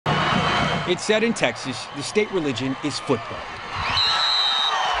It's said in Texas, the state religion is football.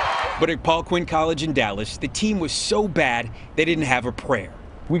 But at Paul Quinn College in Dallas, the team was so bad they didn't have a prayer.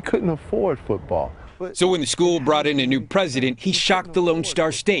 We couldn't afford football. So when the school brought in a new president, he shocked the Lone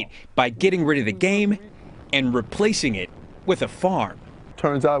Star State by getting rid of the game and replacing it with a farm.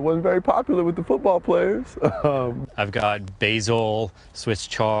 Turns out it wasn't very popular with the football players. I've got basil, Swiss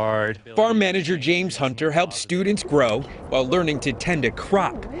chard. Farm manager James Hunter helps students grow while learning to tend a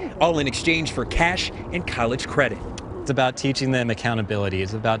crop, all in exchange for cash and college credit. It's about teaching them accountability.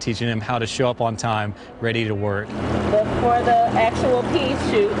 It's about teaching them how to show up on time, ready to work. For the actual pea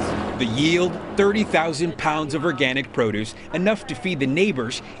shoots. The yield, 30,000 pounds of organic produce, enough to feed the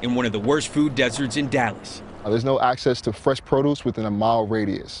neighbors in one of the worst food deserts in Dallas. There's no access to fresh produce within a mile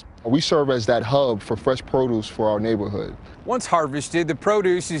radius. We serve as that hub for fresh produce for our neighborhood. Once harvested, the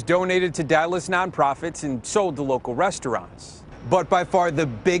produce is donated to Dallas nonprofits and sold to local restaurants. But by far the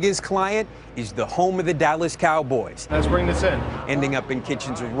biggest client is the home of the Dallas Cowboys. Let's bring this in. Ending up in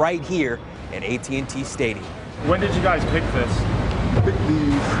kitchens right here at AT&T Stadium. When did you guys pick this? I picked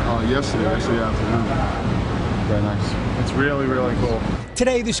these yesterday afternoon. Very nice. It's really, really cool.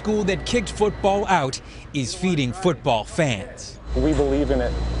 Today, the school that kicked football out is feeding football fans. We believe in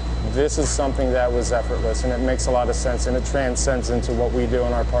it. This is something that was effortless, and it makes a lot of sense, and it transcends into what we do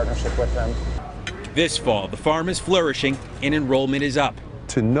in our partnership with them. This fall, the farm is flourishing and enrollment is up.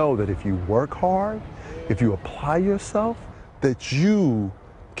 To know that if you work hard, if you apply yourself, that you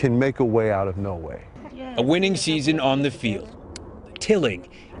can make a way out of no way. A winning season on the field, tilling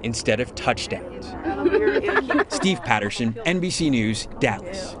instead of touchdowns. Steve Patterson, NBC News,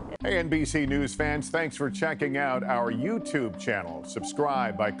 Dallas. Hey, NBC News fans, thanks for checking out our YouTube channel.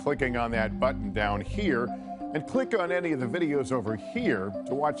 Subscribe by clicking on that button down here and click on any of the videos over here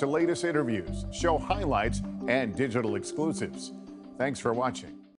to watch the latest interviews, show highlights, and digital exclusives. Thanks for watching.